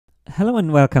Hello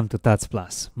and welcome to Tats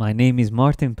Plus. My name is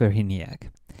Martin Perhiniak.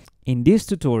 In this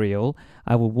tutorial,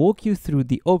 I will walk you through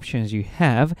the options you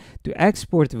have to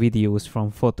export videos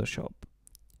from Photoshop.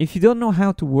 If you don't know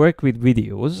how to work with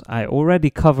videos, I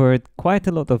already covered quite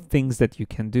a lot of things that you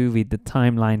can do with the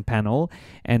timeline panel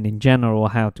and in general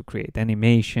how to create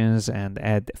animations and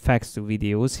add effects to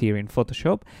videos here in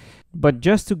Photoshop. But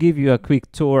just to give you a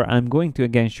quick tour, I'm going to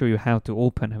again show you how to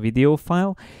open a video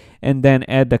file and then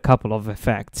add a couple of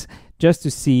effects just to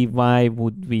see why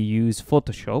would we use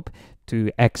Photoshop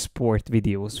to export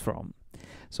videos from.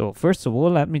 So first of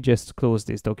all, let me just close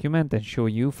this document and show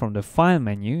you from the file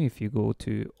menu. If you go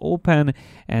to open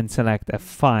and select a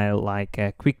file like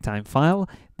a QuickTime file,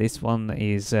 this one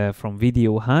is from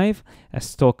Video Hive, a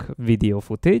stock video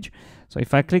footage. So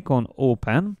if I click on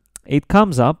open, it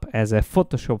comes up as a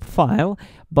Photoshop file,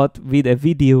 but with a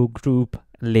video group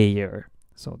layer.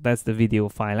 So that's the video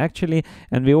file actually,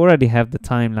 and we already have the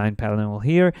timeline panel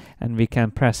here, and we can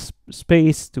press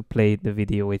space to play the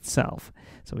video itself.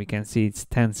 So we can see it's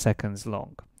 10 seconds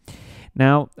long.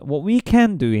 Now, what we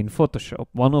can do in Photoshop,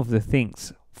 one of the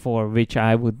things for which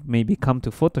I would maybe come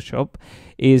to Photoshop,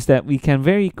 is that we can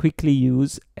very quickly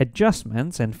use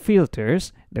adjustments and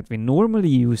filters that we normally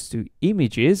use to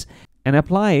images and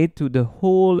apply it to the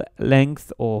whole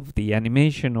length of the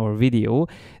animation or video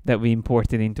that we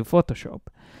imported into Photoshop.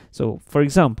 So for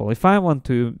example, if I want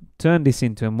to turn this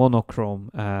into a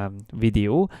monochrome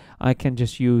video, I can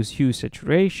just use hue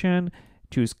saturation,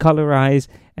 choose colorize,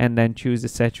 and then choose the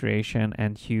saturation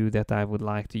and hue that I would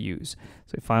like to use.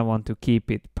 So if I want to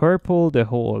keep it purple, the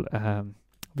whole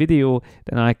video,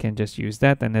 then I can just use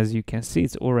that, and as you can see,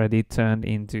 it's already turned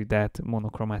into that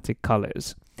monochromatic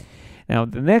colors. Now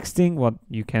the next thing what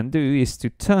you can do is to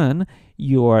turn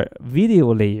your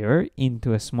video layer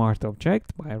into a smart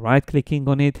object by right-clicking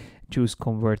on it, choose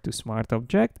convert to smart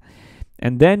object,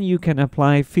 and then you can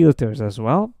apply filters as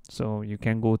well. So you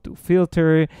can go to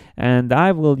filter, and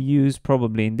I will use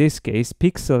probably in this case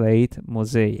pixelate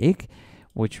mosaic,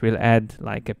 which will add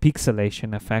like a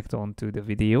pixelation effect onto the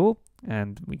video.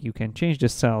 And you can change the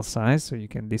cell size, so you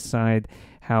can decide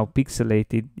how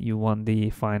pixelated you want the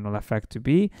final effect to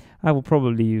be. I will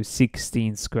probably use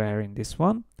 16 square in this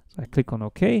one. So I click on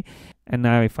OK, and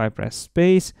now if I press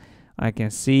space, I can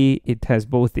see it has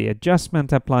both the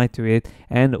adjustment applied to it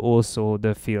and also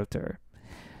the filter.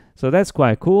 So that's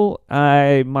quite cool.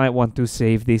 I might want to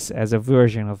save this as a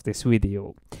version of this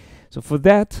video. So for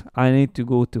that, I need to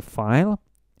go to File,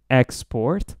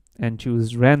 Export, and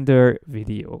choose Render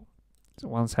Video. So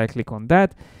once I click on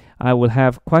that, I will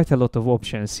have quite a lot of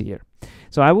options here.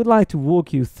 So I would like to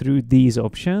walk you through these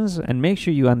options and make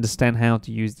sure you understand how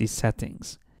to use these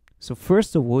settings. So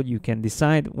first of all, you can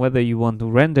decide whether you want to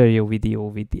render your video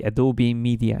with the Adobe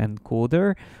Media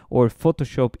Encoder or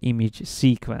Photoshop Image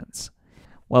Sequence.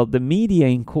 Well, the Media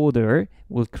Encoder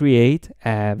will create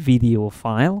a video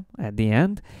file at the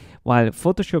end, while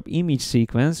Photoshop Image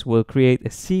Sequence will create a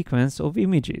sequence of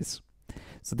images.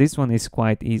 So this one is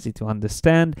quite easy to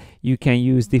understand. You can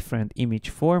use different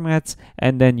image formats,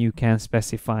 and then you can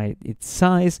specify its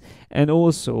size and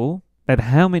also that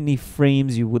how many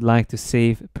frames you would like to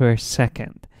save per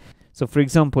second. So for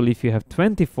example, if you have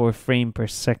 24 frames per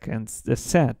second the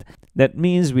set, that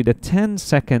means with a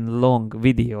 10-second long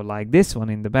video like this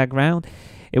one in the background,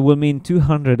 it will mean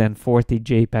 240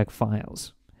 JPEG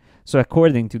files. So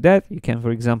according to that, you can,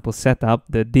 for example, set up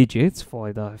the digits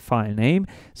for the file name.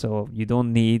 So you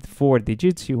don't need 4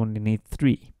 digits, you only need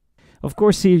 3. Of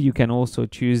course, here you can also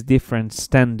choose different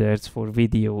standards for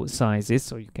video sizes.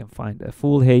 So you can find a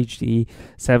full HD,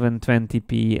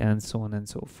 720p, and so on and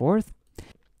so forth.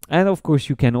 And of course,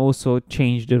 you can also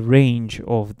change the range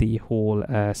of the whole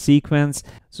sequence.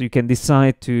 So you can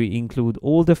decide to include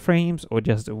all the frames or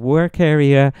just the work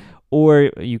area,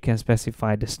 or you can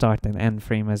specify the start and end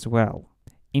frame as well.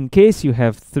 In case you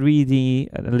have 3D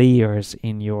layers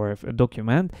in your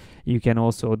document, you can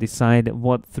also decide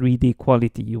what 3D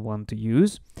quality you want to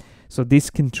use. So this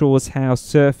controls how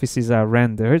surfaces are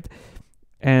rendered,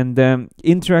 and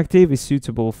interactive is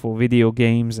suitable for video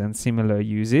games and similar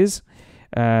uses.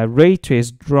 Ray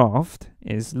trace draft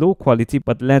is low quality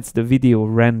but lets the video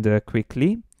render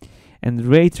quickly. And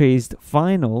ray traced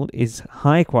final is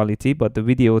high quality, but the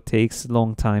video takes a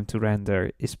long time to render,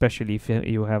 especially if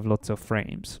you have lots of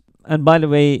frames. And by the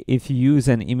way, if you use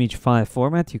an image file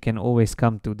format, you can always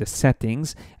come to the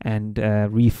settings and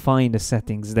refine the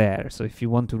settings there. So if you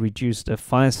want to reduce the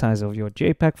file size of your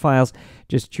JPEG files,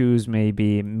 just choose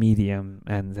maybe medium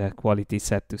and the quality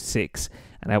set to 6,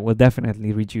 and that will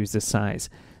definitely reduce the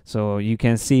size. So you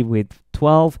can see with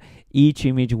 12, each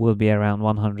image will be around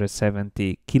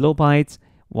 170 kilobytes.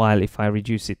 while if I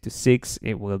reduce it to 6,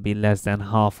 it will be less than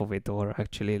half of it, or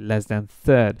actually less than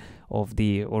third of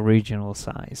the original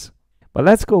size. But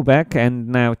let's go back and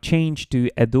now change to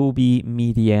Adobe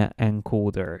Media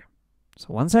Encoder. So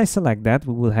once I select that,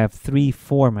 we will have 3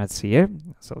 formats here.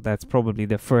 So that's probably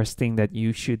the first thing that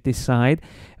you should decide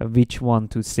which one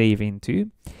to save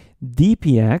into.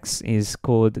 DPX is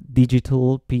called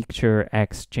Digital Picture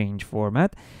Exchange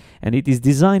format, and it is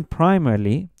designed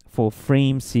primarily for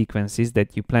frame sequences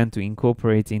that you plan to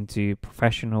incorporate into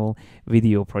professional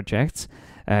video projects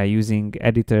using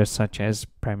editors such as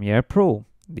Premiere Pro,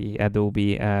 the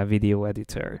Adobe video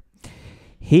editor.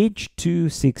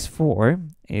 H.264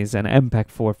 is an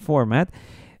MPEG-4 format.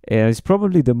 It's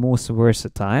probably the most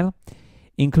versatile,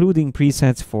 including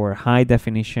presets for high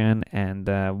definition and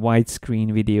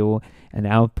widescreen video, and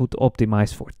output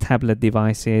optimized for tablet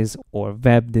devices or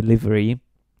web delivery.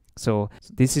 So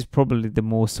this is probably the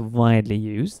most widely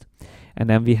used. And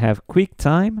then we have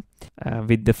QuickTime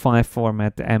with the file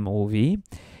format MOV.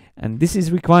 And this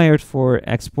is required for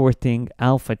exporting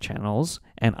alpha channels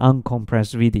and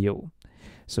uncompressed video.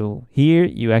 So here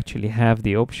you actually have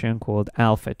the option called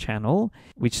alpha channel,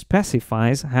 which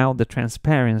specifies how the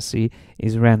transparency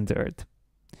is rendered.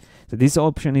 So this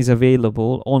option is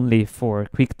available only for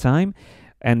QuickTime,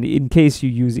 and in case you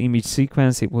use image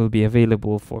sequence, it will be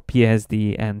available for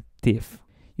PSD and TIFF.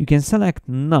 You can select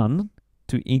none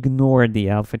to ignore the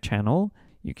alpha channel.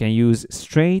 You can use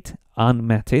straight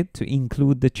unmatted to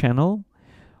include the channel,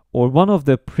 or one of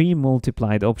the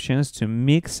pre-multiplied options to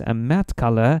mix a matte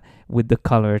color with the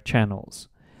color channels.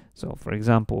 So for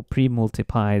example,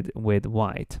 pre-multiplied with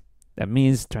white. That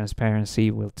means transparency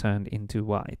will turn into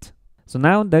white. So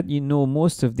now that you know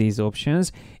most of these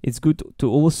options, it's good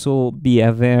to also be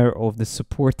aware of the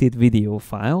supported video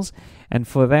files. And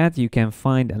for that, you can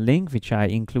find a link, which I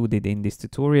included in this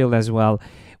tutorial as well,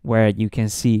 where you can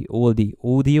see all the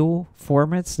audio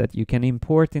formats that you can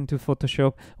import into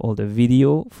Photoshop, all the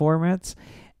video formats,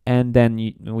 and then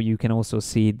you can also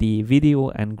see the video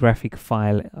and graphic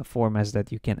file formats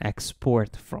that you can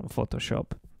export from Photoshop.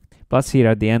 Plus here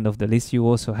at the end of the list, you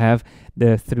also have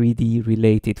the 3D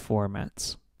related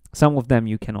formats. Some of them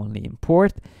you can only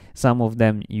import, some of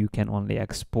them you can only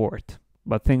export.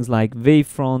 But things like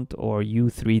Wavefront or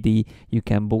U3D, you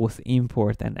can both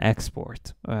import and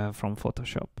export from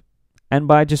Photoshop. And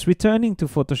by just returning to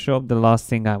Photoshop, the last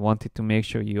thing I wanted to make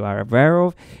sure you are aware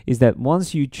of is that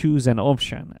once you choose an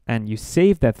option and you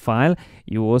save that file,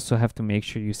 you also have to make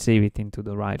sure you save it into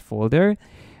the right folder.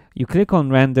 You click on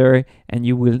render and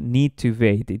you will need to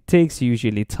wait. It takes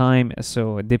usually time,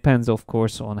 so it depends of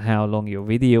course on how long your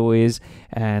video is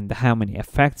and how many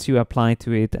effects you apply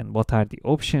to it and what are the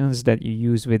options that you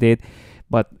use with it,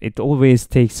 but it always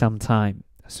takes some time.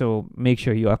 So make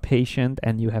sure you are patient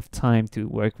and you have time to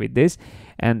work with this,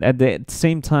 and at the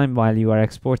same time while you are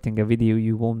exporting a video,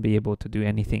 you won't be able to do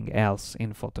anything else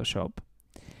in Photoshop.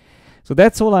 So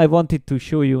that's all I wanted to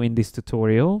show you in this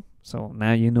tutorial. So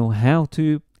now you know how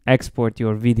to export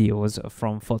your videos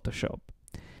from Photoshop.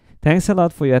 Thanks a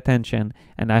lot for your attention,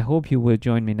 and I hope you will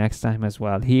join me next time as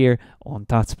well here on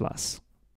Tuts Plus.